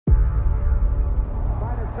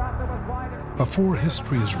Before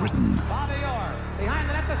history is written,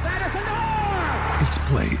 it's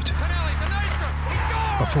played.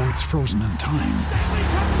 Before it's frozen in time,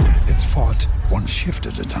 it's fought one shift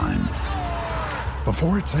at a time.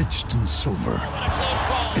 Before it's etched in silver,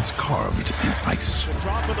 it's carved in ice.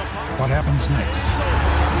 What happens next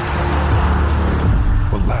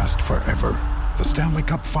will last forever. The Stanley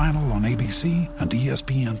Cup Final on ABC and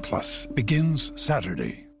ESPN Plus begins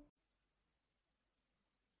Saturday.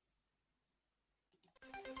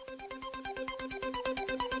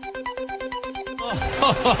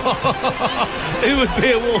 Who would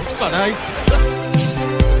be a Wolves fan, eh?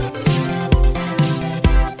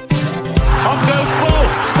 On goes Bull.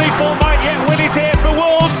 People might yet win it here for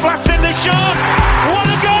Wolves. Flash in the shot. What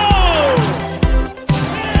a goal!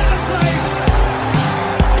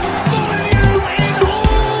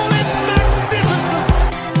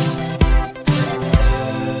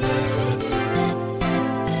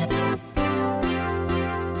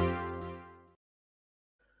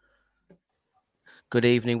 Good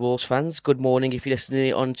evening, Wolves fans. Good morning if you're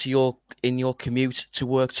listening in your commute to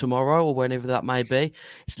work tomorrow or whenever that may be.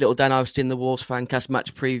 It's Little Dan hosting the Wolves Fancast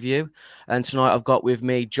match preview. And tonight I've got with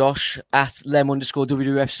me Josh at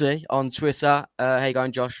Lem_WWFC on Twitter. How you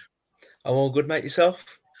going, Josh? I'm all good, mate.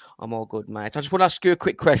 Yourself? I'm all good, mate. I just want to ask you a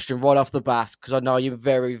quick question right off the bat, because I know you're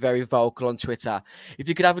very, very vocal on Twitter. If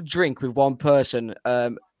you could have a drink with one person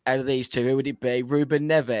out of these two, who would it be? Ruben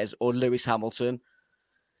Neves or Lewis Hamilton?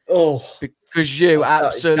 Oh, because you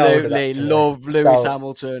absolutely love Lewis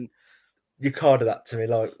Hamilton. You carded that to me,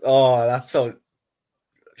 like, oh, that's so.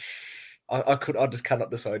 I just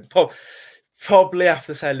cannot decide. Probably have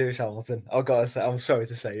to say Lewis Hamilton. I've got to say, I'm sorry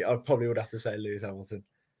to say, I probably would have to say Lewis Hamilton.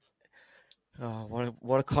 Oh,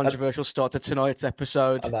 what a controversial start to tonight's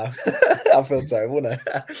episode. I know. I feel terrible, wouldn't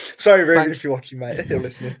I? Sorry, Ruben, if you're watching, mate. You're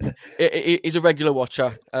listening. He's a regular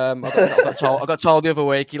watcher. I got told the other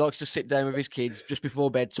week he likes to sit down with his kids just before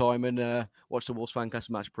bedtime and watch the Wolves Fancast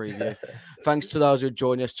match preview. Thanks to those who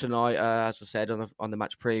joined us tonight, as I said, on the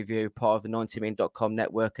match preview, part of the 90min.com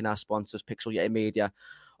network and our sponsors, Pixel Yeti Media.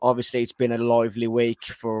 Obviously, it's been a lively week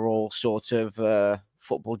for all sorts of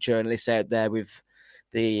football journalists out there with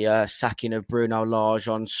the sacking of Bruno Lage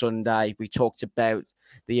on Sunday. We talked about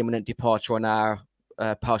the imminent departure on our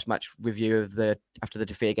post-match review after the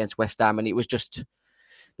defeat against West Ham, and it was just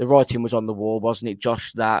the writing was on the wall, wasn't it,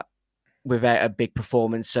 Josh? That without a big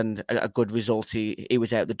performance and a good result, he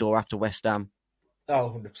was out the door after West Ham.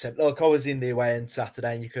 Oh, 100%. Look, I was in the away end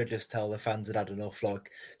Saturday, and you could just tell the fans had enough,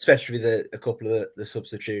 like, especially with a couple of the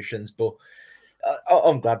substitutions. But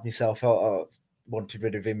I'm glad myself. I wanted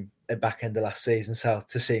rid of him at back end of last season, so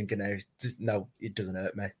to see him go now, no, it doesn't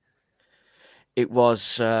hurt me. It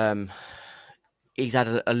was. He's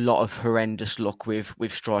had a lot of horrendous luck with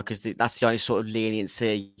strikers. That's the only sort of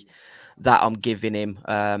leniency that I'm giving him.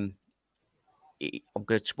 We'll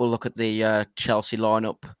look at the Chelsea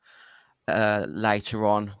lineup later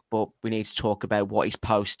on, but we need to talk about what he's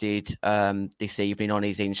posted this evening on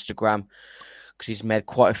his Instagram, because he's made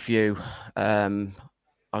quite a few. I'm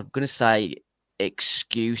going to say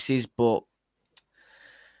excuses, but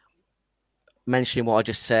mentioning what I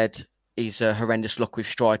just said, he's a horrendous luck with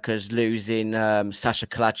strikers, losing Sasha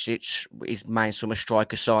Kalajdzic, his main summer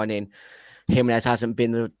striker signing. Jimenez hasn't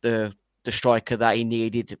been the striker that he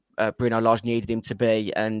needed, Bruno Lage needed him to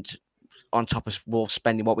be, and on top of Wolves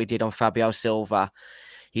spending what we did on Fabio Silva,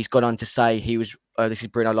 he's gone on to say this is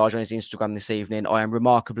Bruno Lage on his Instagram this evening. I am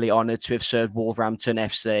remarkably honoured to have served Wolverhampton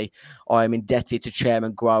FC. I am indebted to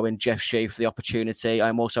Chairman Grow and Jeff Shee for the opportunity. I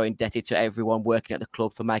am also indebted to everyone working at the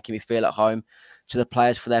club for making me feel at home, to the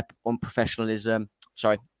players for their professionalism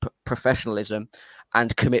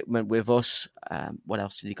and commitment with us. What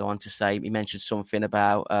else did he go on to say? He mentioned something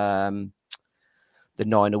about the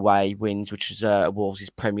 9 away wins, which is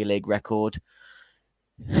Wolves' Premier League record.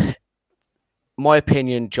 My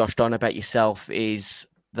opinion, Josh Don, about yourself is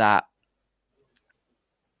that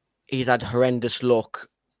he's had horrendous luck,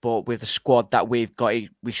 but with the squad that we've got,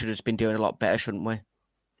 we should have been doing a lot better, shouldn't we?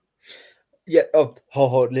 Yeah, I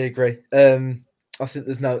wholeheartedly agree. I think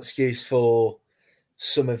there's no excuse for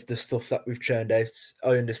some of the stuff that we've churned out.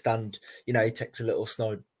 I understand, he takes a little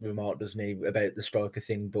snide remark, doesn't he, about the striker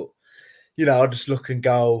thing, but, I just look and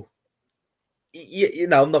go,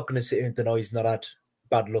 I'm not going to sit here and deny he's not had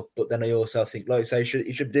bad luck, but then I also think, like I say,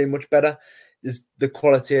 he should be doing much better. There's the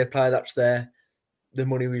quality of play that's there, the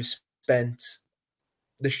money we've spent,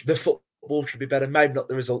 the football should be better. Maybe not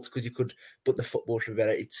the results, because you could, but the football should be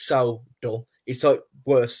better. It's so dull. It's like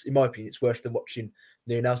worse, in my opinion, it's worse than watching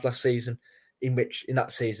Nunes last season, in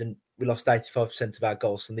that season we lost 85% of our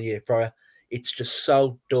goals from the year prior. It's just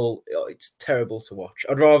so dull. It's terrible to watch.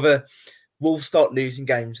 I'd rather Wolves start losing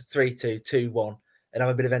games 3-2, 2-1, and have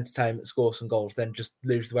a bit of entertainment, score some goals, then just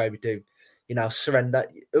lose the way we do. Surrender.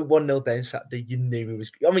 1-0 down Saturday, you knew he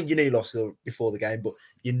was... I mean, you knew he lost before the game, but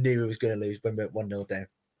you knew he was going to lose when we went 1-0 down.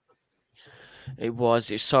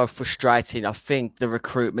 It's so frustrating. I think the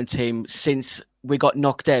recruitment team, since we got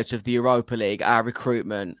knocked out of the Europa League, our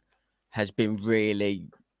recruitment has been really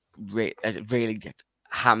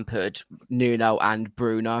hampered. Nuno and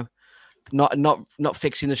Bruno, not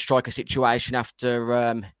fixing the striker situation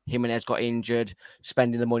after Jimenez got injured,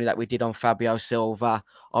 spending the money that we did on Fabio Silva.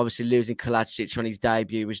 Obviously, losing Kalajic on his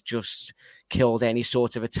debut was just killed any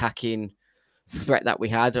sort of attacking threat that we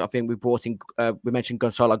had. I think we brought in, we mentioned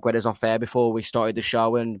Gonzalo Guedes off air before we started the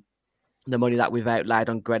show, and the money that we've outlaid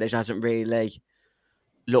on Guedes hasn't really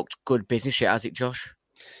looked good business yet, has it, Josh?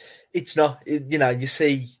 It's not. You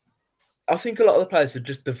see, I think a lot of the players are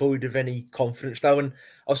just devoid of any confidence though, and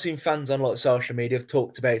I've seen fans on like social media have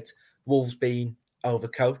talked about Wolves being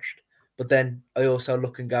overcoached, but then I also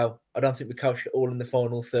look and go, I don't think we coached it all in the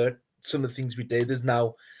final third. Some of the things we do, there's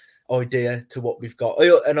no idea to what we've got.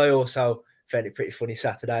 And I also found it pretty funny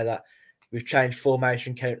Saturday that we've changed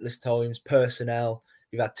formation countless times, personnel.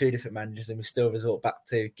 We've had 2 different managers, and we still resort back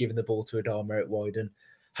to giving the ball to Adama out wide and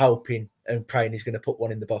hoping and praying he's going to put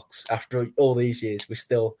one in the box. After all these years, we're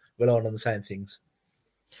still relying on the same things.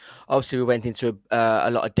 Obviously, we went into a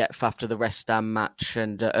lot of depth after the West Ham match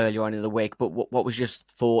and earlier on in the week. But what was your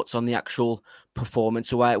thoughts on the actual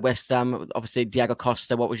performance away at West Ham? Obviously, Diego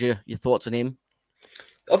Costa, what was your thoughts on him?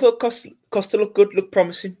 I thought Costa looked good, looked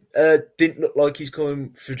promising. Didn't look like he's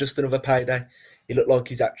coming for just another payday. He looked like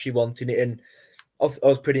he's actually wanting it, and I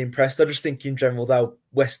was pretty impressed. I just think in general, though,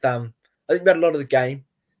 West Ham, I think we had a lot of the game,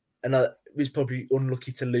 and I was probably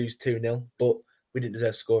unlucky to lose 2-0, but we didn't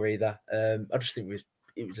deserve to score either. I just think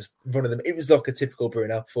it was just one of them. It was like a typical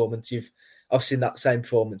Bruno performance. I've seen that same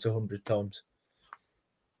performance 100 times.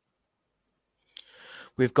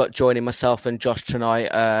 We've got joining myself and Josh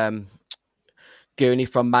tonight, Goonie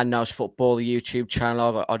from Man Knows Football, the YouTube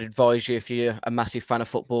channel. I'd advise you, if you're a massive fan of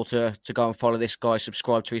football, to go and follow this guy,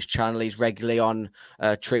 subscribe to his channel. He's regularly on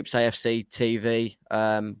Troops AFC TV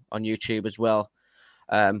on YouTube as well.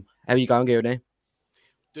 How are you going, Goonie?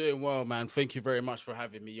 Doing well, man. Thank you very much for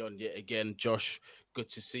having me on yet again, Josh. Good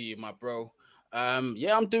to see you, my bro.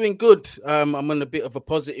 Yeah, I'm doing good. I'm on a bit of a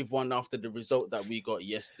positive one after the result that we got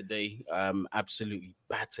yesterday. Absolutely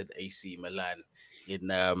battered AC Milan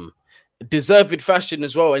in deserved fashion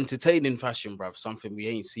as well, entertaining fashion, bruv. Something we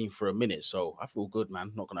ain't seen for a minute. So I feel good,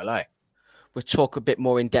 man. Not gonna lie. We'll talk a bit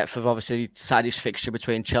more in depth of obviously Saturday's fixture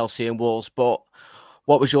between Chelsea and Wolves, but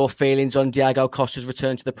what was your feelings on Diego Costa's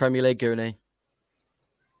return to the Premier League, Goonie?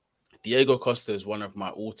 Diego Costa is one of my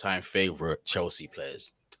all-time favorite Chelsea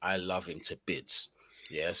players. I love him to bits.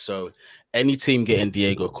 Yeah, so any team getting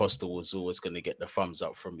Diego Costa was always going to get the thumbs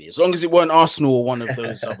up from me. As long as it weren't Arsenal or one of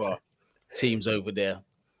those other teams over there,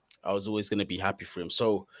 I was always going to be happy for him.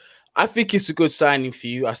 So I think it's a good signing for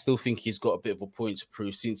you. I still think he's got a bit of a point to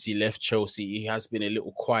prove. Since he left Chelsea, he has been a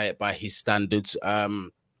little quiet by his standards.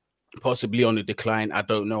 Possibly on the decline. I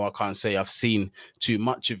don't know. I can't say I've seen too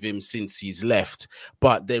much of him since he's left,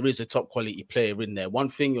 but there is a top quality player in there. One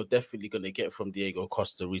thing you're definitely going to get from Diego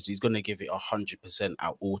Costa is he's going to give it 100%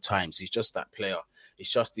 at all times. He's just that player.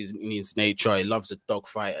 It's just in his nature. He loves a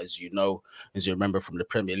dogfight, as you know, as you remember from the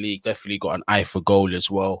Premier League. Definitely got an eye for goal as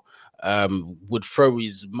well. Would throw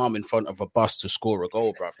his mum in front of a bus to score a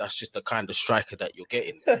goal, bruv. That's just the kind of striker that you're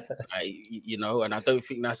getting, and I don't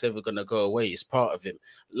think that's ever going to go away. It's part of him.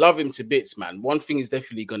 Love him to bits, man. One thing he's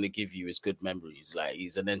definitely going to give you is good memories. Like,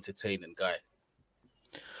 he's an entertaining guy.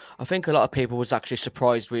 I think a lot of people was actually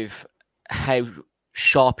surprised with how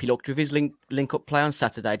sharp he looked with his link-up play on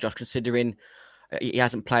Saturday, Josh, considering he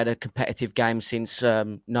hasn't played a competitive game since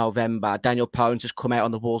November. Daniel Pones has come out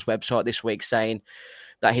on the Wolves website this week saying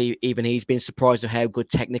that he's been surprised at how good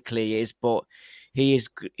technically he is, but he is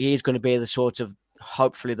going to be the sort of,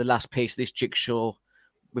 hopefully, the last piece of this jigsaw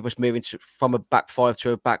with us moving from a back five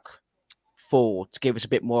to a back four to give us a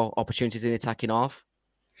bit more opportunities in the attacking half.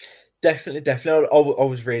 Definitely. I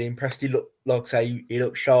was really impressed. He looked, like I say, he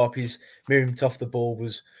looked sharp. His movement off the ball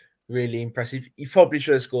was really impressive. He probably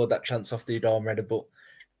should have scored that chance off the Adama header, but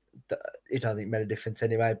it don't think made a difference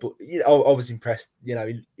anyway. But I was impressed.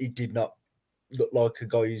 He did not look like a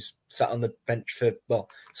guy who's sat on the bench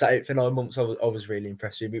sat out for 9 months. I was really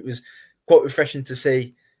impressed with him. It was quite refreshing to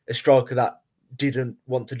see a striker that didn't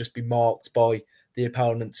want to just be marked by the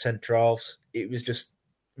opponent's centre halves. It was just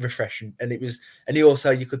refreshing, and he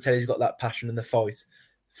also, you could tell he's got that passion and the fight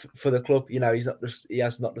for the club. He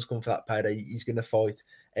has not just come for that payday. He's going to fight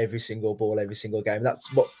every single ball, every single game.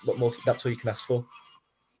 That's what you can ask for.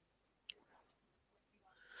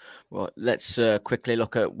 Well, let's quickly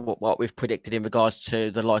look at what we've predicted in regards to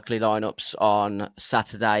the likely lineups on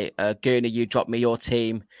Saturday. Gooner, you dropped me your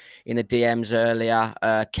team in the DMs earlier.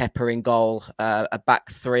 Kepa in goal, a back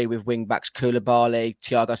three with wing backs Koulibaly,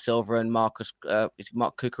 Thiago Silva, and Mark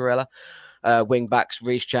Cucurella. Wing backs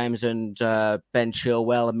Reece James and Ben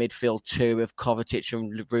Chilwell. A midfield two of Kovacic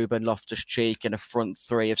and Ruben Loftus-Cheek, and a front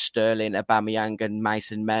three of Sterling, Aubameyang, and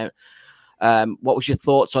Mason Mount. What was your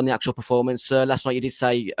thoughts on the actual performance? Last night you did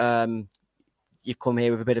say you've come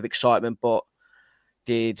here with a bit of excitement, but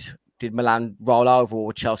did Milan roll over, or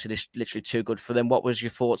were Chelsea just literally too good for them? What was your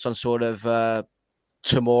thoughts on sort of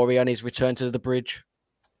Tomori on his return to the bridge?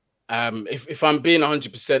 If I'm being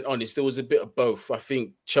 100% honest, there was a bit of both. I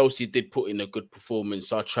think Chelsea did put in a good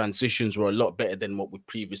performance. Our transitions were a lot better than what we've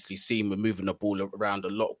previously seen. We're moving the ball around a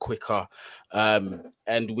lot quicker. And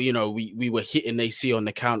we were hitting AC on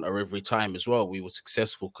the counter every time as well. We were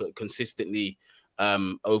successful, consistently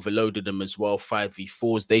overloaded them as well.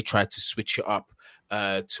 5v4s. They tried to switch it up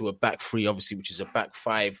to a back three, obviously, which is a back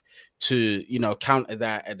five, to, counter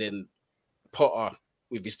that. And then Potter,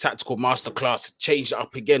 with his tactical masterclass, changed it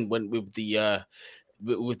up again with the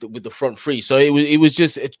front three. So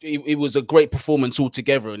it was a great performance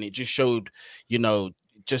altogether, and it just showed,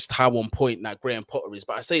 just how on point that Graham Potter is.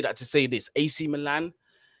 But I say that to say this: AC Milan,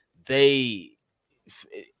 they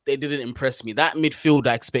didn't impress me. That midfield,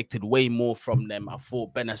 I expected way more from them. I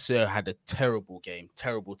thought Benacer had a terrible game,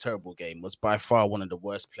 terrible game. Was by far one of the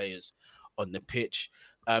worst players on the pitch.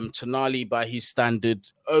 Tonali, by his standard,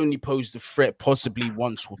 only posed a threat possibly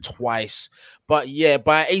once or twice. But yeah,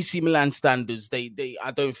 by AC Milan standards, they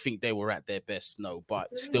I don't think they were at their best, no.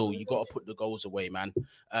 But still, you got to put the goals away, man.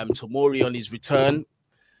 Tomori on his return,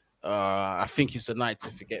 I think it's a night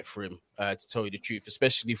to forget for him, to tell you the truth,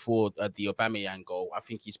 especially for the Aubameyang goal. I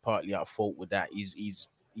think he's partly at fault with that. His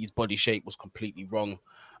body shape was completely wrong.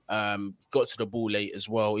 Got to the ball late as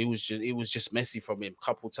well. It was just messy from him. A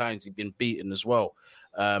couple of times he'd been beaten as well.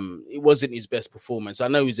 It wasn't his best performance. I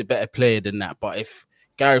know he's a better player than that, but if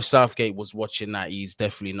Gareth Southgate was watching that, he's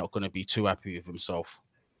definitely not going to be too happy with himself.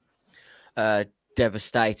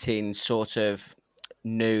 Devastating sort of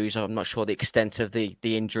news. I'm not sure the extent of the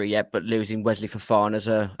injury yet, but losing Wesley Fofana is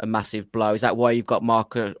a massive blow. Is that why you've got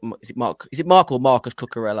Mark? Is it Mark or Marcus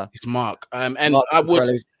Cucurella? It's Mark.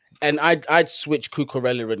 I'd switch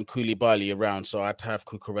Cucurella and Koulibaly around, so I'd have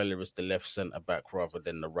Cucurella as the left centre back rather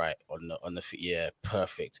than the right on the yeah,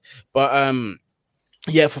 perfect. But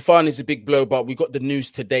Fofana is a big blow, but we got the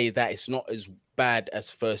news today that it's not as bad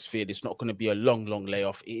as first feared. It's not going to be a long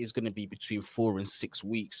layoff. It is going to be between 4 and 6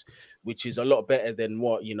 weeks, which is a lot better than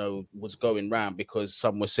what was going round, because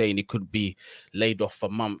some were saying he could be laid off for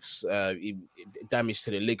months, damage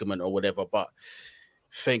to the ligament or whatever. But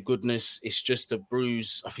thank goodness it's just a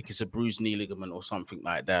bruise. I think it's a bruised knee ligament or something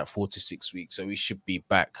like that. 4 to 6 weeks, so he should be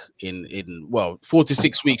back in 4 to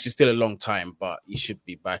 6 weeks is still a long time, but he should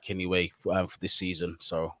be back anyway for this season.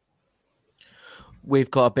 So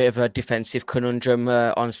we've got a bit of a defensive conundrum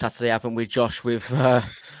on Saturday, haven't we, Josh? With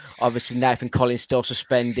obviously Nathan Collins still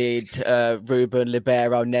suspended, Ruben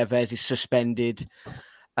Libero Neves is suspended.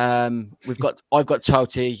 I've got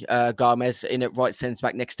Totti Gomez in at right centre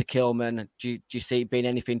back next to Kilman. Do you see it being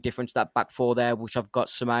anything different to that back four there, which I've got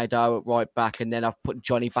Semedo at right back, and then I've put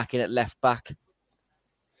Johnny back in at left back?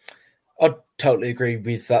 I'd totally agree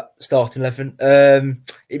with that starting 11.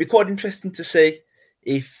 It'd be quite interesting to see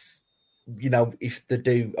if they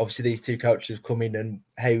do. Obviously, these two coaches have come in and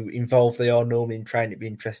how involved they are normally in training. It'd be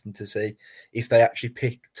interesting to see if they actually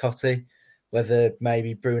pick Totti, whether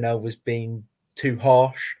maybe Bruno was being too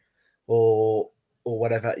harsh or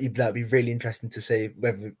whatever. That'd be really interesting to see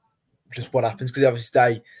whether just what happens, because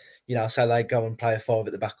obviously say they go and play a 5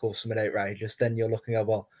 at the back or something outrageous, then you're looking at,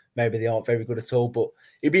 well, maybe they aren't very good at all. But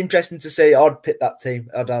it'd be interesting to see. I'd pick that team.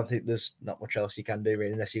 I don't think there's not much else you can do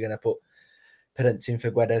really, unless you're going to put Pedence in for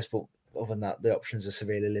Guedes, but other than that, the options are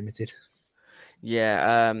severely limited.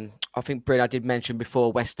 Yeah, I think Bruno did mention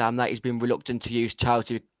before West Ham that he's been reluctant to use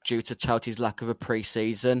Totti due to Totti's lack of a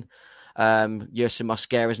pre-season. Yersin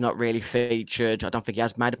Mosquera's not really featured. I don't think he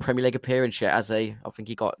has made a Premier League appearance yet, has he? I think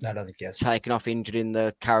he got taken off injured in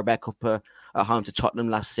the Carabao Cup at home to Tottenham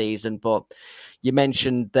last season. But you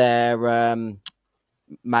mentioned there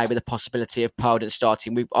maybe the possibility of Podence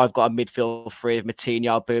starting. I've got a midfield three of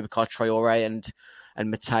Moutinho, Boubacar Traore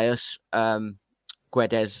and Mateus,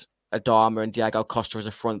 Guedes, Adama and Diego Costa as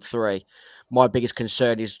a front three. My biggest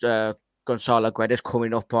concern is Gonzalo Guedes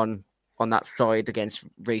coming up on that side against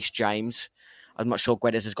Reece James. I'm not sure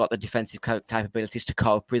Guedes has got the defensive capabilities to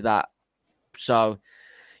cope with that. So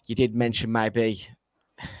you did mention maybe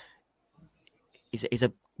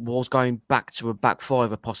Wolves going back to a back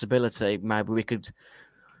five a possibility. Maybe we could.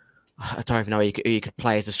 I don't even know who you could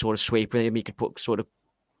play as a sort of sweeper. You could put sort of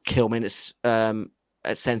Kilman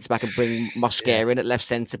at centre back and bring Mosquera in at left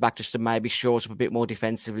centre back just to maybe shore us up a bit more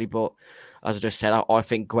defensively. But as I just said, I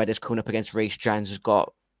think Guedes coming up against Reece James has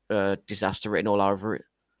got disaster written all over it.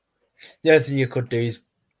 The other thing you could do is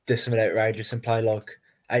do something outrageous and play like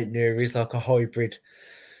Ait-Nouri, like a hybrid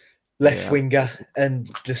left winger, and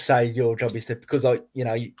just say your job is to, because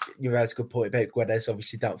you raised a good point about Guedes.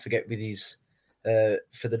 Obviously, don't forget with his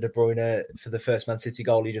for the De Bruyne, for the first Man City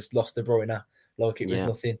goal, he just lost De Bruyne like it was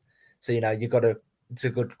nothing. So you got to. It's a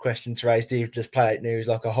good question to raise. Do you just play Ait-Nouri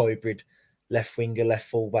like a hybrid left winger, left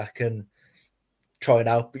fullback, and try and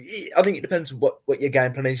help? I think it depends on what your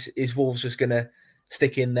game plan is. Is Wolves just going to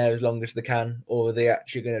stick in there as long as they can, or are they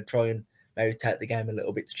actually going to try and maybe take the game a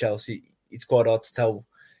little bit to Chelsea? It's quite hard to tell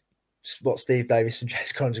what Steve Davis and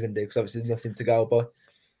Jase Collins are going to do, because obviously there's nothing to go by.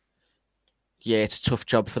 Yeah, it's a tough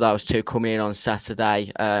job for those two coming in on Saturday.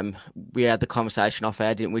 We had the conversation off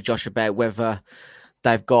air, didn't we, Josh, about whether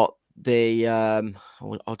they've got the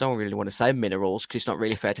I don't really want to say minerals, because it's not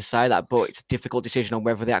really fair to say that, but it's a difficult decision on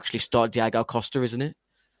whether they actually start Diego Costa, isn't it?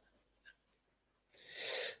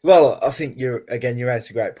 Well, I think you're at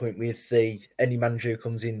a great point with any manager who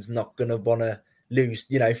comes in is not going to want to lose.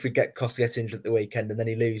 If we get Costa gets injured at the weekend and then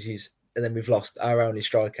he loses, and then we've lost our only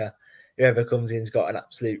striker, whoever comes in's got an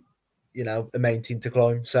absolute, a mountain to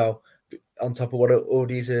climb. So on top of what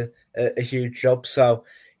already is a huge job. So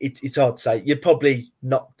it's hard to say. You'd probably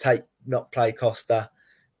not play Costa,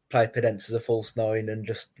 play Podence as a false nine, and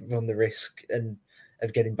just run the risk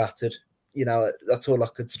of getting battered. That's all I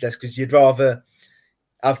could suggest, because you'd rather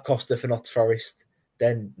have Costa for Notts Forest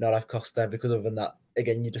than not have Costa, because other than that,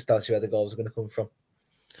 again, you just don't see where the goals are going to come from.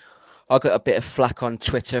 I got a bit of flack on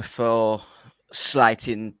Twitter for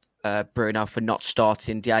slating Bruno for not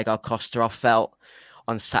starting Diego Costa. I felt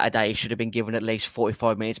on Saturday he should have been given at least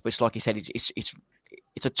 45 minutes, but it's like you said,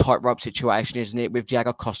 it's a tightrope situation, isn't it, with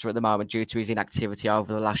Diego Costa at the moment due to his inactivity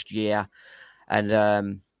over the last year.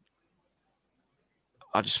 And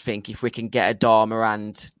I just think if we can get Adama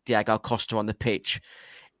and Diego Costa on the pitch,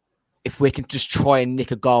 if we can just try and nick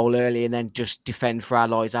a goal early and then just defend for our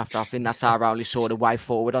lives after, I think that's our only sort of way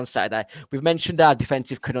forward on Saturday. We've mentioned our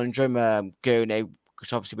defensive conundrum, Gooney,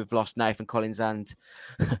 because obviously we've lost Nathan Collins and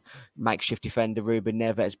makeshift defender Ruben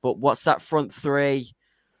Neves. But what's that front three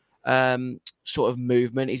sort of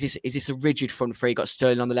movement? Is this a rigid front three? You got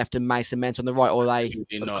Sterling on the left and Mason Mount on the right, or are they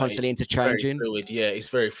constantly interchanging? Fluid. Yeah, it's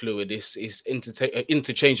very fluid. It's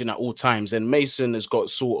interchanging at all times. And Mason has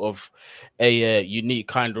got sort of a unique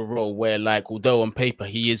kind of role where, like, although on paper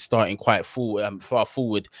he is starting quite far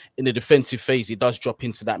forward, in the defensive phase he does drop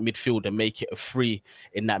into that midfield and make it a free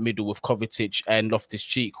in that middle with Kovacic and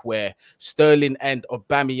Loftus-Cheek, where Sterling and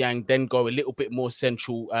Aubameyang then go a little bit more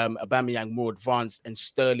central. Aubameyang more advanced, and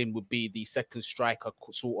Sterling would be the second striker,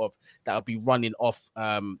 sort of, that will be running off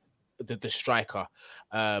the striker,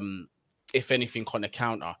 if anything, on a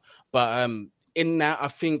counter. But in that, I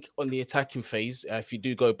think on the attacking phase, if you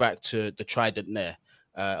do go back to the trident there,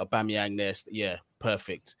 Aubameyang there,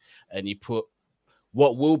 perfect. And you put,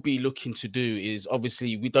 what we'll be looking to do is,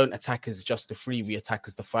 obviously, we don't attack as just the 3, we attack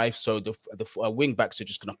as the 5. So the wing backs are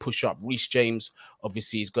just going to push up. Reece James,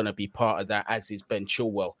 obviously, is going to be part of that, as is Ben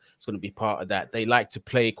Chilwell. It's going to be part of that. They like to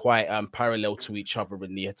play quite parallel to each other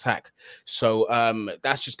in the attack. So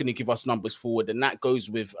that's just going to give us numbers forward. And that goes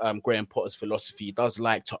with Graham Potter's philosophy. He does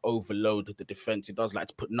like to overload the defense. He does like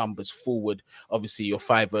to put numbers forward. Obviously, you're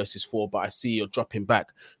 5 versus 4, but I see you're dropping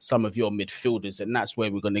back some of your midfielders. And that's where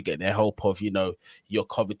we're going to get the help of, your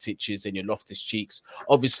Kovacic's and your Loftus-Cheeks.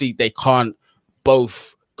 Obviously, they can't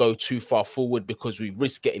both go too far forward because we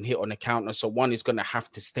risk getting hit on a counter. So one is going to have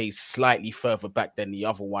to stay slightly further back than the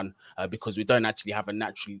other one because we don't actually have a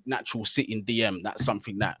natural sitting DM. That's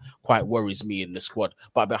something that quite worries me in the squad.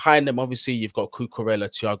 But behind them, obviously, you've got Cucurella,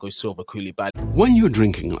 Thiago Silva, Koulibaly. When you're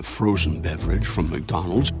drinking a frozen beverage from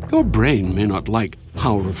McDonald's, your brain may not like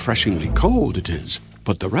how refreshingly cold it is.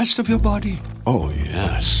 But the rest of your body, oh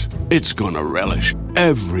yes, it's gonna relish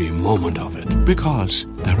every moment of it. Because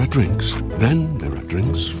there are drinks. Then there are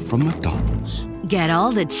drinks from McDonald's. Get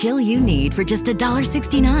all the chill you need for just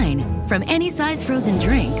 $1.69. From any size frozen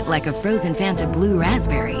drink, like a frozen Fanta Blue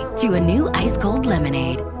Raspberry, to a new ice-cold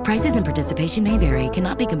lemonade. Prices and participation may vary.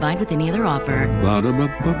 Cannot be combined with any other offer.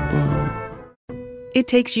 Ba-da-ba-ba-ba. It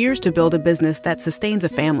takes years to build a business that sustains a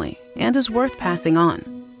family and is worth passing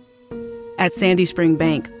on. At Sandy Spring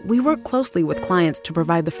Bank, we work closely with clients to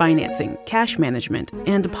provide the financing, cash management,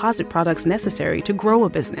 and deposit products necessary to grow a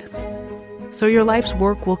business. So your life's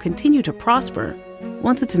work will continue to prosper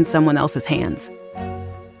once it's in someone else's hands.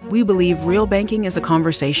 we believe real banking is a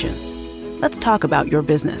conversation. Let's talk about your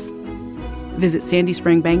business. Visit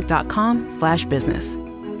sandyspringbank.com/business.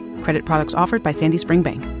 Credit products offered by Sandy Spring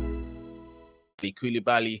Bank.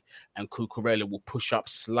 Koulibaly and Cucurella will push up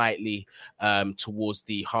slightly towards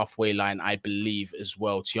the halfway line, I believe, as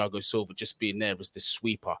well. Thiago Silva just being there as the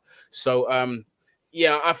sweeper. So,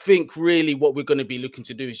 I think really what we're going to be looking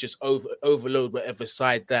to do is just overload whatever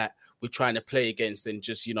side that we're trying to play against and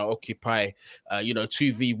just, occupy,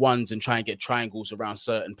 2v1s and try and get triangles around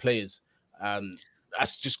certain players.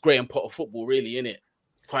 That's just Graham Potter football, really, isn't it?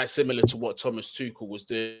 Quite similar to what Thomas Tuchel was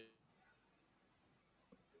doing.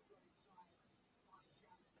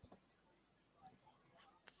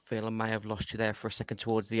 Feel I may have lost you there for a second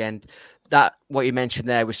towards the end. That what you mentioned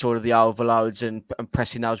there was sort of the overloads and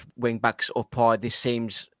pressing those wing backs up high. This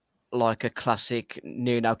seems like a classic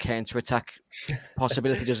Nuno counter-attack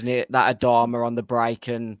possibility, doesn't it? That Adama on the break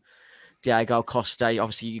and Diego Costa.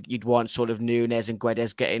 Obviously, you'd want sort of Nunes and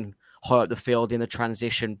Guedes getting high up the field in the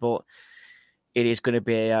transition, but it is going to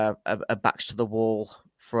be a backs to the wall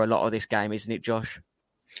for a lot of this game, isn't it, Josh?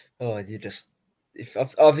 Oh, I think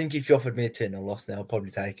if you offered me a 2-0 loss now, I'd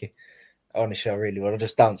probably take it. Honestly, I really would. I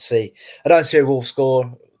don't see a Wolves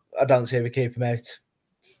score. I don't see we keep them out.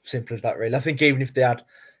 Simple as that, really. I think even if we had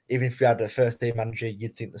a first team manager,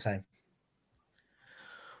 you'd think the same.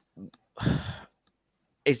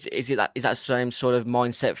 Is that the same sort of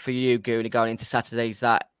mindset for you, Goonie, going into Saturday? Is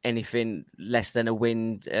that anything less than a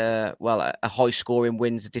win? A high scoring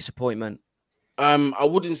win's a disappointment? I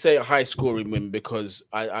wouldn't say a high scoring win because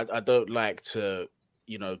I don't like to,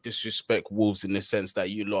 disrespect Wolves in the sense that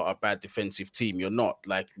you lot are a bad defensive team. You're not.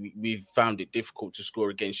 Like, we've found it difficult to score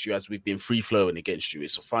against you as we've been free flowing against you.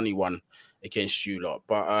 It's a funny one against you lot.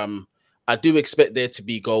 But I do expect there to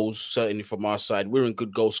be goals, certainly from our side. We're in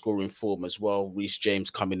good goal scoring form as well. Reece James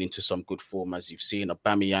coming into some good form, as you've seen.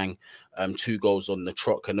 Aubameyang, 2 goals on the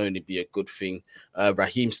trot can only be a good thing.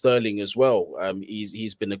 Raheem Sterling as well.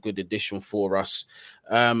 He's been a good addition for us.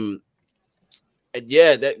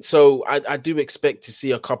 So I do expect to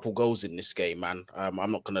see a couple goals in this game, man.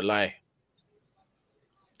 I'm not going to lie.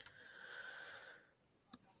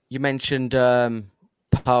 You mentioned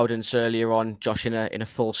Podence earlier on, Josh, in a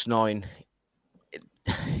false 9.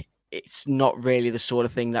 It's not really the sort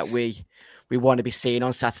of thing that we want to be seeing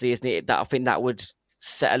on Saturday, isn't it? That I think that would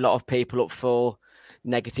set a lot of people up for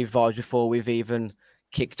negative vibes before we've even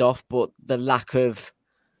kicked off. But the lack of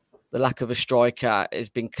a striker has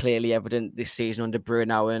been clearly evident this season under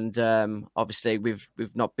Bruno, and obviously we've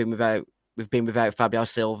been without Fabio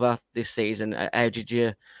Silva this season. What did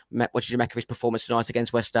you make of his performance tonight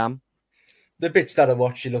against West Ham? The bits that I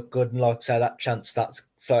watched, you look good, and like I say, that chance that's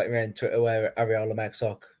floating around Twitter where Areola makes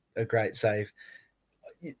like a great save.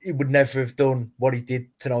 He would never have done what he did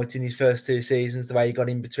tonight in his first 2 seasons. The way he got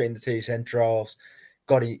in between the 2 centre halves,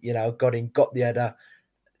 got the header.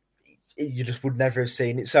 You just would never have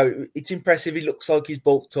seen it. So it's impressive. He looks like he's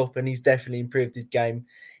bulked up, and he's definitely improved his game.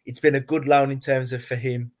 It's been a good loan in terms of for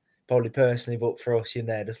him, probably personally, but for us in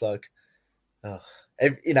there, just like,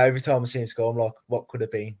 every time I see him score, I'm like, what could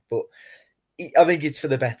have been? But I think it's for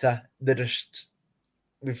the better.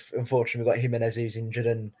 We've unfortunately got Jimenez who's injured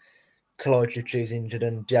and Kalajdzic who's injured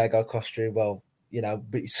and Diego Costa. Well,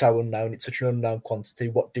 but he's so unknown. It's such an unknown quantity.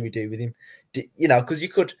 What do we do with him? Because you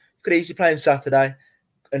could easily play him Saturday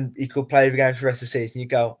and he could play every game for the rest of the season. You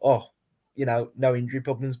go, no injury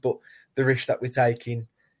problems, but the risk that we're taking,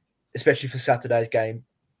 especially for Saturday's game,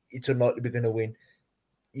 it's unlikely we're going to win.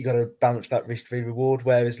 You got to balance that risk v reward.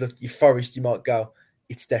 Whereas, look, your Forest, you might go,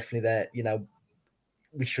 it's definitely there.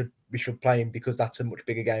 We should play him because that's a much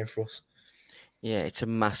bigger game for us. Yeah, it's a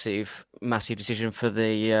massive, massive decision for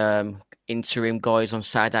the interim guys on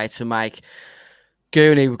Saturday to make.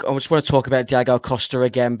 Goonie, I just want to talk about Diego Costa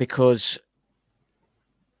again, because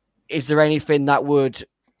is there anything that would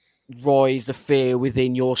rise the fear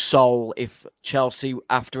within your soul if Chelsea,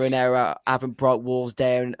 after an error, haven't brought Wolves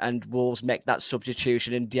down and Wolves make that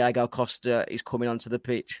substitution and Diego Costa is coming onto the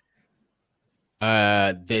pitch?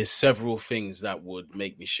 There's several things that would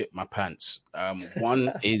make me shit my pants.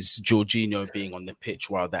 One is Jorginho being on the pitch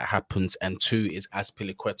while that happens, and 2 is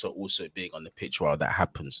Azpilicueta also being on the pitch while that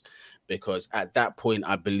happens, because at that point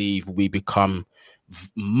I believe we become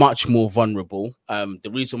much more vulnerable. The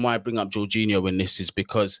reason why I bring up Jorginho in this is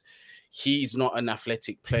because he's not an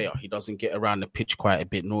athletic player. He doesn't get around the pitch quite a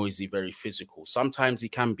bit, nor is he very physical. Sometimes he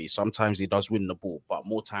can be, sometimes he does win the ball, but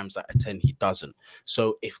more times out of 10, he doesn't.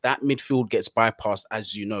 So if that midfield gets bypassed,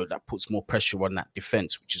 as you know, that puts more pressure on that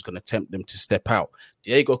defense, which is going to tempt them to step out.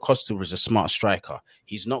 Diego Costa is a smart striker.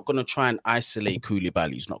 He's not going to try and isolate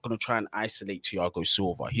Koulibaly. He's not going to try and isolate Thiago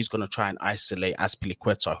Silva. He's going to try and isolate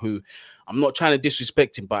Azpilicueta, who I'm not trying to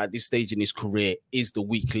disrespect him, but at this stage in his career is the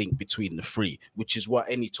weak link between the three, which is what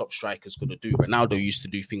any top striker is going to do. Ronaldo used to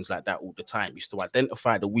do things like that all the time. He used to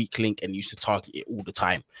identify the weak link and used to target it all the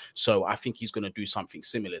time. So I think he's going to do something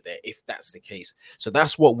similar there if that's the case. So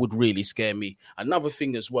that's what would really scare me. Another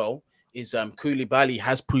thing as well is Koulibaly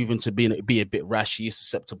has proven to be a bit rash. He is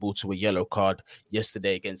susceptible to a yellow card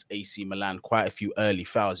yesterday against AC Milan. Quite a few early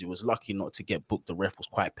fouls. He was lucky not to get booked. The ref was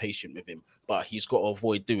quite patient with him, but he's got to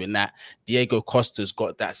avoid doing that. Diego Costa's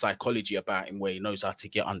got that psychology about him where he knows how to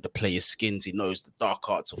get under players' skins. He knows the dark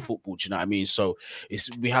arts of football. Do you know what I mean? So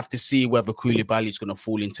we have to see whether Koulibaly is going to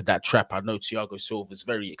fall into that trap. I know Thiago Silva is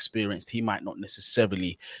very experienced. He might not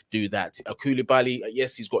necessarily do that. Koulibaly,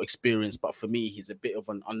 yes, he's got experience, but for me, he's a bit of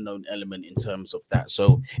an unknown element in terms of that.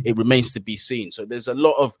 So it remains to be seen. So there's a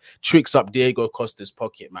lot of tricks up Diego Costa's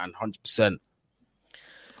pocket, man, 100%.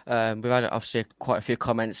 We've had obviously quite a few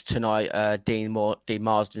comments tonight. Dean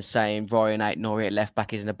Marsden saying Ryan Aït-Nouri at left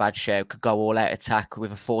back isn't a bad shout. Could go all out attack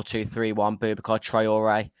with a 4-2-3-1. Boubacar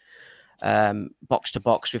Traoré, box to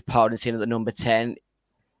box with Podence in at the number 10.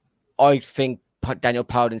 I think Daniel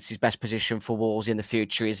Podence's best position for Wolves in the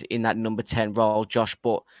future is in that number 10 role, Josh.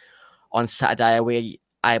 But on Saturday, are we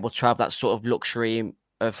able to have that sort of luxury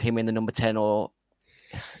of him in the number 10, or?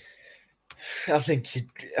 I think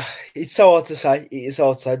it's so hard to say. It is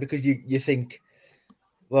hard to say because you think,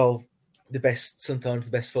 well, sometimes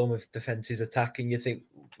the best form of defence is attacking. You think,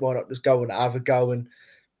 why not just go and have a go and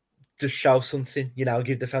just show something,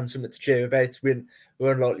 give the fans something to cheer about. We're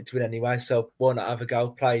unlikely to win anyway, so why not have a go,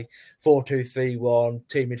 play 4-2-3-1,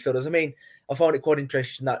 two midfielders. I mean, I find it quite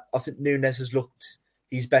interesting that I think Núñez has looked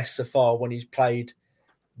his best so far when he's played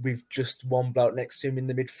with just one bloke next to him in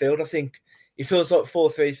the midfield. I think it feels like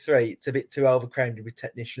 4-3-3. It's a bit too overcrowded with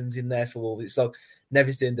technicians in there for Wolves. It's like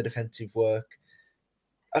Neves doing the defensive work.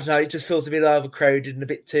 I don't know, it just feels a bit overcrowded and a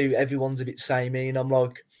bit too, everyone's a bit samey. And I'm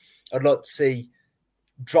like, I'd like to see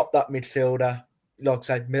drop that midfielder. Like I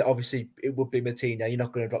say, obviously it would be Martinez. You're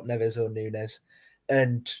not going to drop Neves or Núñez.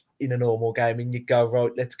 And in a normal game, and you go,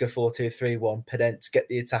 right, let's go 4-2-3-1, Podence, get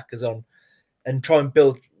the attackers on. And try and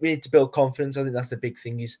build. We need to build confidence. I think that's the big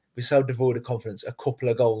thing. Is we're so devoid of confidence. A couple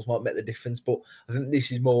of goals might make the difference, but I think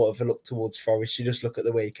this is more of a look towards Forest. You just look at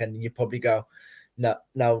the weekend and you probably go,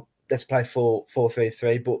 no, let's play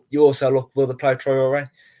 4-3-3. But you also look, will they play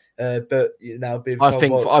Traoré? But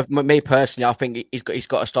me personally, I think he's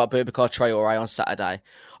got to start Boubacar Traoré on Saturday.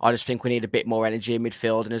 I just think we need a bit more energy in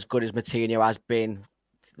midfield, and as good as Martinez has been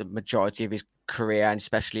the majority of his career, and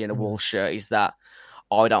especially in a Wolves shirt, is that.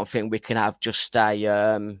 I don't think we can have just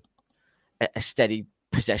a steady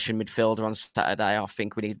possession midfielder on Saturday. I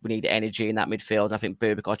think we need energy in that midfield. I think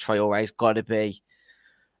Boubacar Traoré's got to be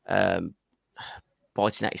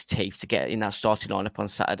biting at his teeth to get in that starting lineup on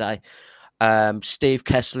Saturday. Steve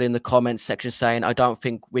Kessler in the comments section saying, I don't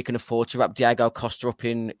think we can afford to wrap Diego Costa up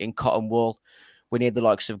in cotton wool. We need the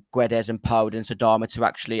likes of Guedes and Podence and Adama to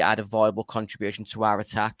actually add a viable contribution to our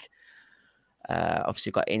attack.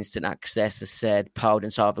 Obviously, got instant access, as said,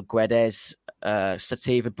 Podence over Guedes.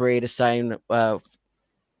 Sativa Breeder saying,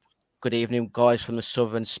 good evening, guys from the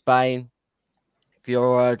southern Spain. If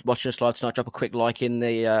you're watching us live tonight, drop a quick like in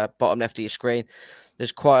the bottom left of your screen.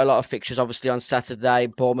 There's quite a lot of fixtures, obviously, on Saturday.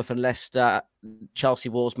 Bournemouth and Leicester, Chelsea,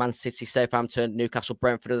 Wolves, Man City, Southampton, Newcastle,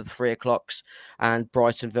 Brentford are the 3 o'clocks, and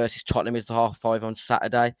Brighton versus Tottenham is the 5:30 on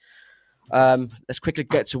Saturday. Let's quickly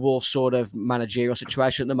get to Wolves' sort of managerial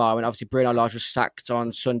situation at the moment. Obviously, Bruno Lage was sacked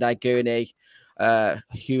on Sunday. Gooney,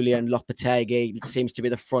 Julian Lopetegui seems to be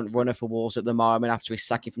the front runner for Wolves at the moment after his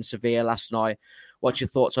sacking from Sevilla last night. What's your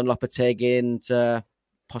thoughts on Lopetegui and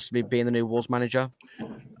possibly being the new Wolves manager?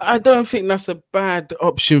 I don't think that's a bad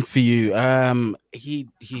option for you. He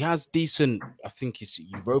has decent, I think it's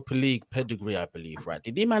Europa League pedigree, I believe, right?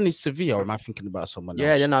 Did he manage Sevilla, or am I thinking about someone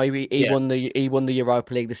else? Yeah, no, he won the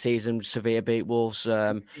Europa League this season. Sevilla beat Wolves. He's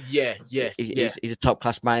a top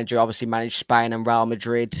class manager. Obviously, managed Spain and Real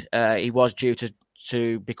Madrid. He was due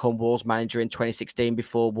to become Wolves manager in 2016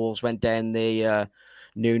 before Wolves went down the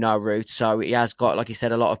Nuno route. So he has got, like you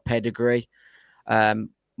said, a lot of pedigree.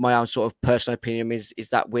 My own sort of personal opinion is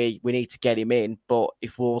that we need to get him in. But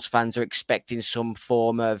if Wolves fans are expecting some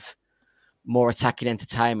form of more attacking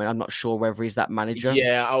entertainment. I'm not sure whether he's that manager.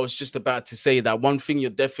 Yeah, I was just about to say that. One thing you're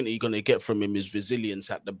definitely going to get from him is resilience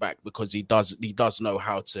at the back, because he does know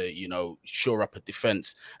how to, shore up a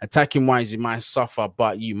defense. Attacking wise, he might suffer,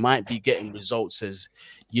 but you might be getting results as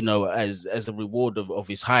a reward of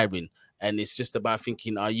his hiring. And it's just about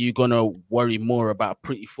thinking, are you going to worry more about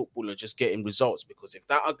pretty football or just getting results? Because if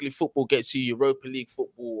that ugly football gets you Europa League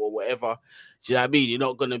football or whatever, do you know what I mean?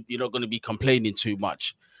 You're not going to be complaining too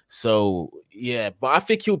much. So, yeah, but I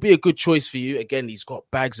think he'll be a good choice for you. Again, he's got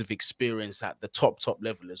bags of experience at the top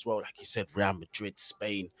level as well. Like you said, Real Madrid,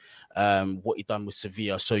 Spain, what he done with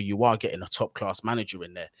Sevilla. So you are getting a top-class manager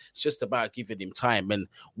in there. It's just about giving him time. And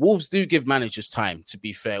Wolves do give managers time, to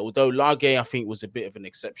be fair. Although Lage, I think, was a bit of an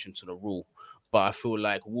exception to the rule. But I feel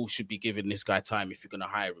like Wolves should be giving this guy time if you're going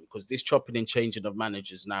to hire him. Because this chopping and changing of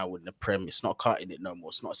managers now in the Prem, it's not cutting it no more.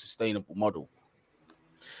 It's not a sustainable model.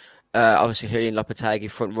 Obviously, Julian Lopetegui,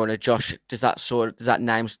 front runner. Josh, does that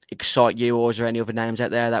name excite you, or is there any other names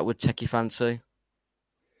out there that would take your fancy?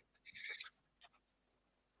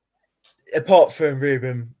 Apart from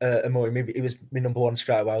Ruben Amorim, maybe he was my number one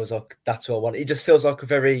straight away. I was like, that's what I want. It just feels like a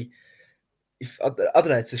very, I don't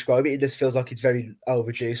know how to describe it. It just feels like it's very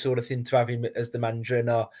overdue sort of thing to have him as the manager. And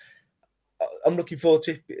I'm looking forward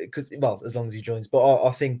to it because, well, as long as he joins. But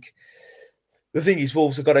I think the thing is,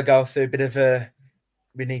 Wolves have got to go through a bit of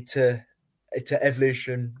it's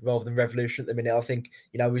evolution rather than revolution at the minute. I think,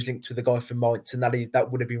 he was linked with the guy from Mainz, and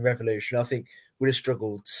that would have been revolution. I think would have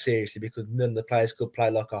struggled seriously because none of the players could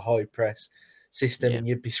play like a high press system, and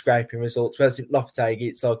you'd be scraping results. Whereas in Lopetegui,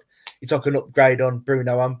 it's like an upgrade on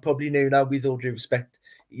Bruno and probably Nuno, with all due respect.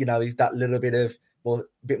 He's that little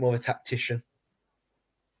bit more of a tactician.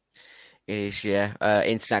 It is, yeah.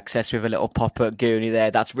 Instant access with a little pop at Goonie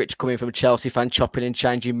there. That's Rich coming from a Chelsea fan, chopping and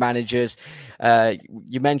changing managers.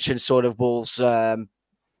 You mentioned sort of Wolves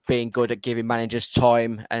being good at giving managers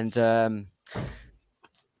time, and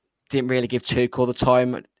didn't really give Tuchel the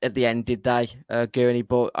time at the end, did they, Goonie?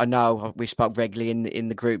 But I know we spoke regularly in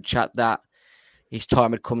the group chat that his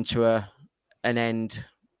time had come to an end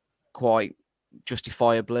quite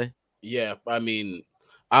justifiably. Yeah, I mean,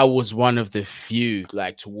 I was one of the few,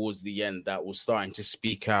 like towards the end, that was starting to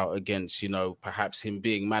speak out against, perhaps him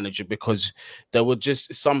being manager, because there were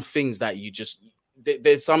just some things that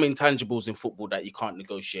there's some intangibles in football that you can't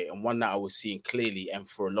negotiate. And one that I was seeing clearly and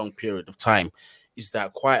for a long period of time is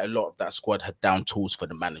that quite a lot of that squad had down tools for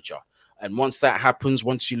the manager. And once that happens,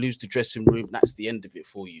 once you lose the dressing room, that's the end of it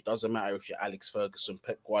for you. Doesn't matter if you're Alex Ferguson,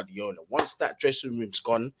 Pep Guardiola. Once that dressing room's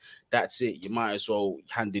gone, that's it. You might as well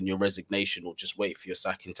hand in your resignation or just wait for your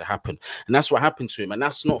sacking to happen. And that's what happened to him. And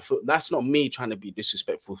that's not me trying to be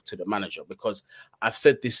disrespectful to the manager, because I've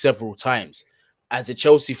said this several times. As a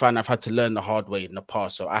Chelsea fan, I've had to learn the hard way in the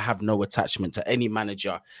past, so I have no attachment to any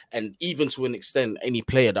manager, and even to an extent, any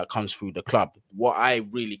player that comes through the club. What I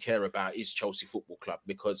really care about is Chelsea Football Club,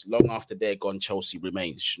 because long after they're gone, Chelsea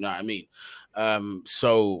remains. You know what I mean?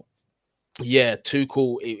 So, yeah,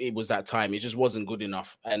 Tuchel, it was that time. It just wasn't good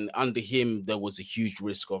enough. And under him, there was a huge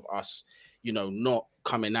risk of us, not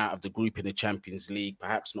coming out of the group in the Champions League,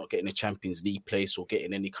 perhaps not getting a Champions League place or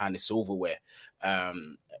getting any kind of silverware.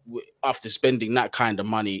 After spending that kind of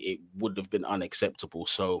money, it would have been unacceptable.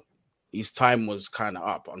 So his time was kind of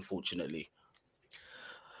up, unfortunately.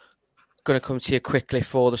 Going to come to you quickly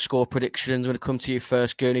for the score predictions. Going to come to you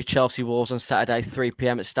first, Goonie. Chelsea Wolves on Saturday, 3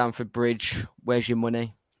 p.m. at Stamford Bridge. Where's your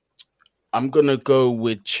money? I'm going to go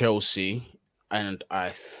with Chelsea, and I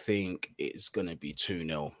think it's going to be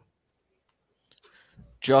 2-0.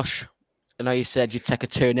 Josh, I know you said you'd take a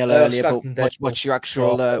 2-0 earlier, but what's your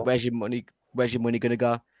actual, where's your money going to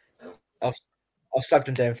go? I've sagged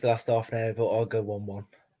them down for the last half an hour, but I'll go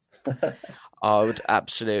 1-1. I would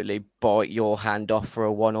absolutely bite your hand off for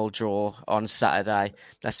a 1-1 draw on Saturday.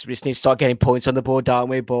 We just need to start getting points on the board, don't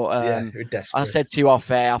we? But we're desperate. I said to you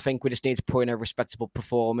off air, I think we just need to put in a respectable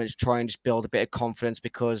performance, try and just build a bit of confidence,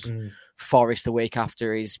 because Forest the week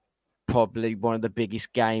after is probably one of the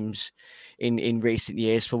biggest games in recent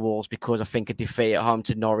years for Wolves, because I think a defeat at home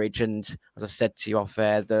to Norwich, and as I said to you off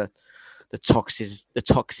air, the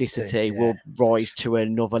toxicity will rise to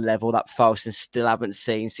another level that Fosun still haven't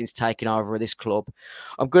seen since taking over this club.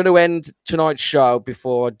 I'm going to end tonight's show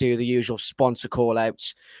before I do the usual sponsor call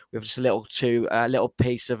outs with just a little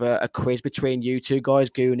piece of a quiz between you two guys,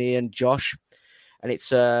 Goonie and Josh, and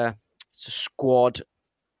it's a squad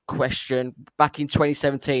question. Back in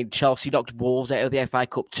 2017, Chelsea knocked Wolves out of the FA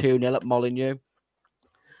Cup 2-0 at Molineux.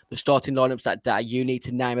 The starting lineups that day, you need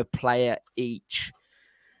to name a player each,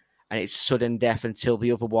 and it's sudden death until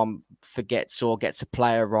the other one forgets or gets a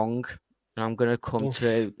player wrong. And I'm going to come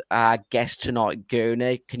to our guest tonight,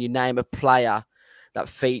 Goonie. Can you name a player that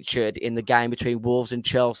featured in the game between Wolves and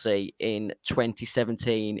Chelsea in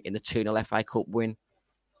 2017 in the 2-0 FA Cup win?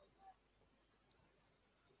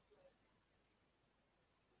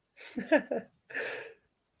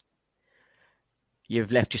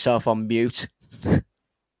 You've left yourself on mute.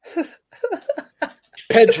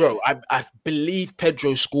 Pedro, I believe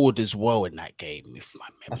Pedro scored as well in that game. If my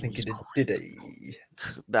memory I think he is did he?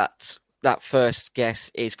 That first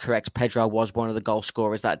guess is correct. Pedro was one of the goal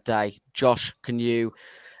scorers that day. Josh, can you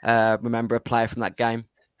remember a player from that game?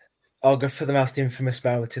 I'll go for the most infamous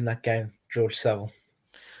moment in that game, George Saville.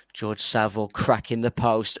 George Saville cracking the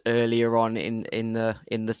post earlier on in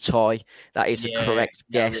the tie. That is a correct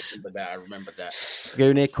guess. I remember that.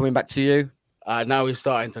 Goonie, coming back to you. Now he's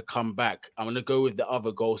starting to come back. I'm going to go with the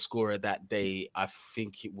other goal scorer that day. I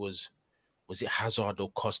think it was it Hazard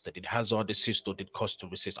or Costa? Did Hazard assist or did Costa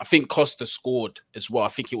assist? I think Costa scored as well. I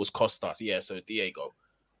think it was Costa. Yeah, so Diego.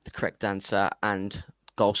 The correct answer and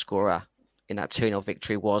goal scorer in that 2-0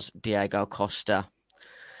 victory was Diego Costa.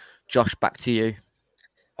 Josh, back to you.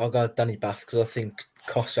 I'll go Danny Batth because I think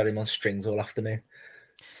Costa had him on strings all afternoon.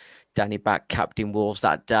 Danny Batth captain Wolves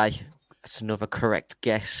that day. That's another correct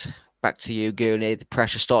guess. Back to you, Goonie. The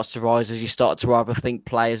pressure starts to rise as you start to overthink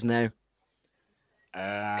players now.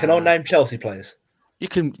 Can I name Chelsea players? You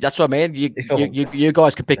can. That's what I mean. You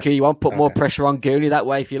guys can pick who you want. Put more pressure on Goonie that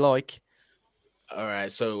way if you like. All right.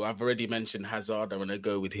 So I've already mentioned Hazard. I'm going to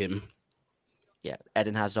go with him. Yeah,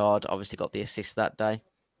 Eden Hazard obviously got the assist that day.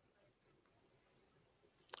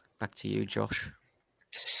 Back to you, Josh.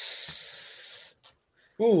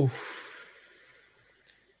 Ooh.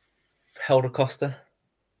 Helder Costa.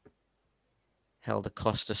 Helder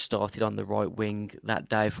Costa started on the right wing that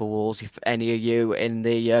day for Wolves. If any of you in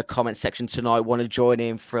the comment section tonight want to join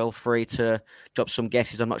in, feel free to drop some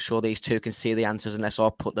guesses. I'm not sure these two can see the answers unless I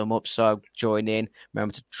put them up. So join in.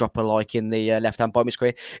 Remember to drop a like in the left-hand bottom of the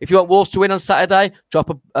screen. If you want Wolves to win on Saturday, drop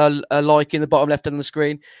a like in the bottom left-hand of the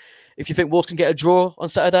screen. If you think Wolves can get a draw on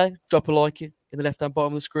Saturday, drop a like in the left-hand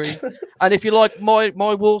bottom of the screen. And if you like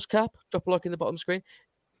my Wolves cap, drop a like in the bottom of the screen.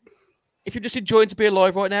 If you're just enjoying to be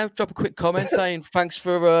alive right now, drop a quick comment saying thanks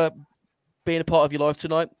for being a part of your life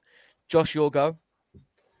tonight. Josh, your go.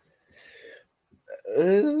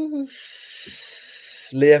 Lee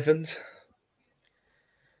Evans.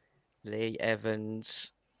 Lee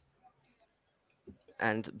Evans.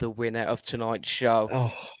 And the winner of tonight's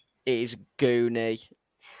show is Goonie.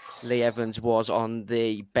 Lee Evans was on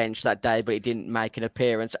the bench that day, but he didn't make an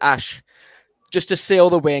appearance. Ash, just to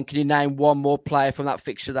seal the win, can you name one more player from that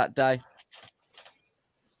fixture that day?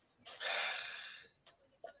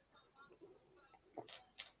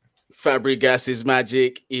 Fabregas is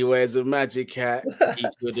magic. He wears a magic hat. He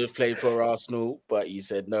could have played for Arsenal, but he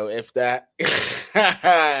said no, F that.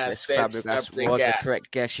 Yes, Fabregas was a correct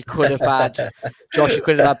guess. You could have had, Josh, you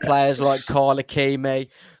could have had players like Carl Akimi.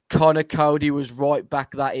 Connor Cody was right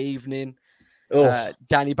back that evening.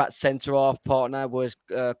 Danny Batth's centre-half partner was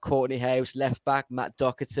Courtney House, left-back, Matt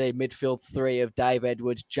Doherty, midfield three of Dave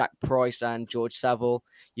Edwards, Jack Price and George Saville.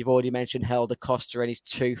 You've already mentioned Helder Costa, and his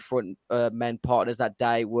two front men partners that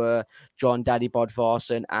day were John Daddy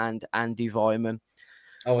Bodvarsson and Andy Vyman.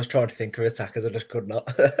 I was trying to think of attackers, I just could not.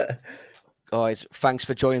 Guys, thanks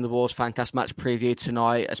for joining the Wolves Fancast match preview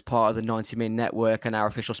tonight as part of the 90 Min Network and our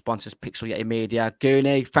official sponsors, Pixel Yeti Media.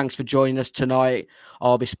 Goonie, thanks for joining us tonight.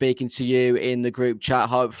 I'll be speaking to you in the group chat,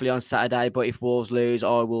 hopefully on Saturday, but if Wolves lose,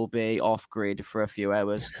 I will be off-grid for a few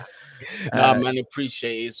hours. Man,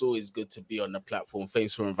 appreciate it. It's always good to be on the platform.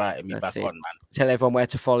 Thanks for inviting me back on, man. Tell everyone where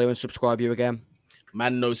to follow and subscribe you again.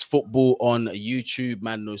 Man Knows Football on YouTube,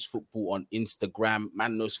 Man Knows Football on Instagram,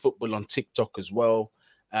 Man Knows Football on TikTok as well.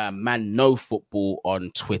 Man Know Football on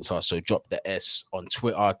Twitter. So drop the S on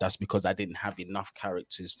Twitter. That's because I didn't have enough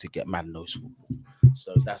characters to get Man Knows Football.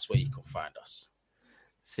 So that's where you can find us.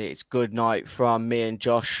 See, it's good night from me and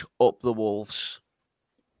Josh. Up the Wolves.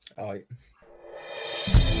 All right.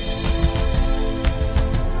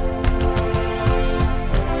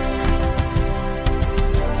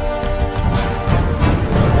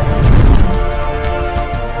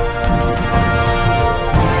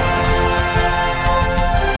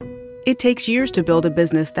 It takes years to build a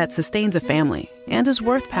business that sustains a family and is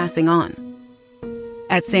worth passing on.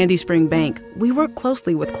 At Sandy Spring Bank, we work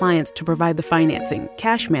closely with clients to provide the financing,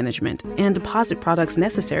 cash management, and deposit products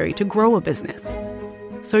necessary to grow a business.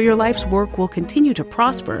 So your life's work will continue to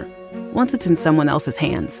prosper once it's in someone else's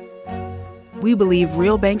hands. We believe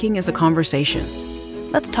real banking is a conversation.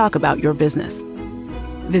 Let's talk about your business.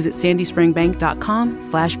 Visit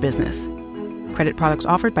sandyspringbank.com/business. Credit products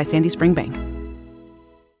offered by Sandy Spring Bank.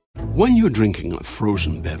 When you're drinking a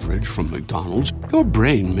frozen beverage from McDonald's, your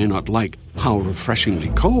brain may not like how refreshingly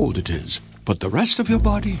cold it is, but the rest of your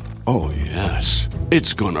body, oh yes,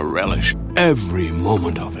 it's gonna relish every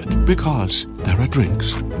moment of it, because there are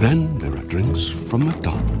drinks. Then there are drinks from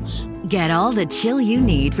McDonald's. Get all the chill you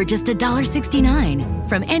need for just $1.69.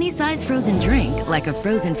 From any size frozen drink, like a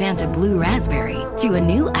frozen Fanta Blue Raspberry, to a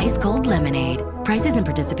new ice-cold lemonade. Prices and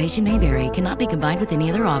participation may vary. Cannot be combined with any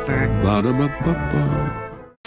other offer. Ba-da-ba-ba-ba.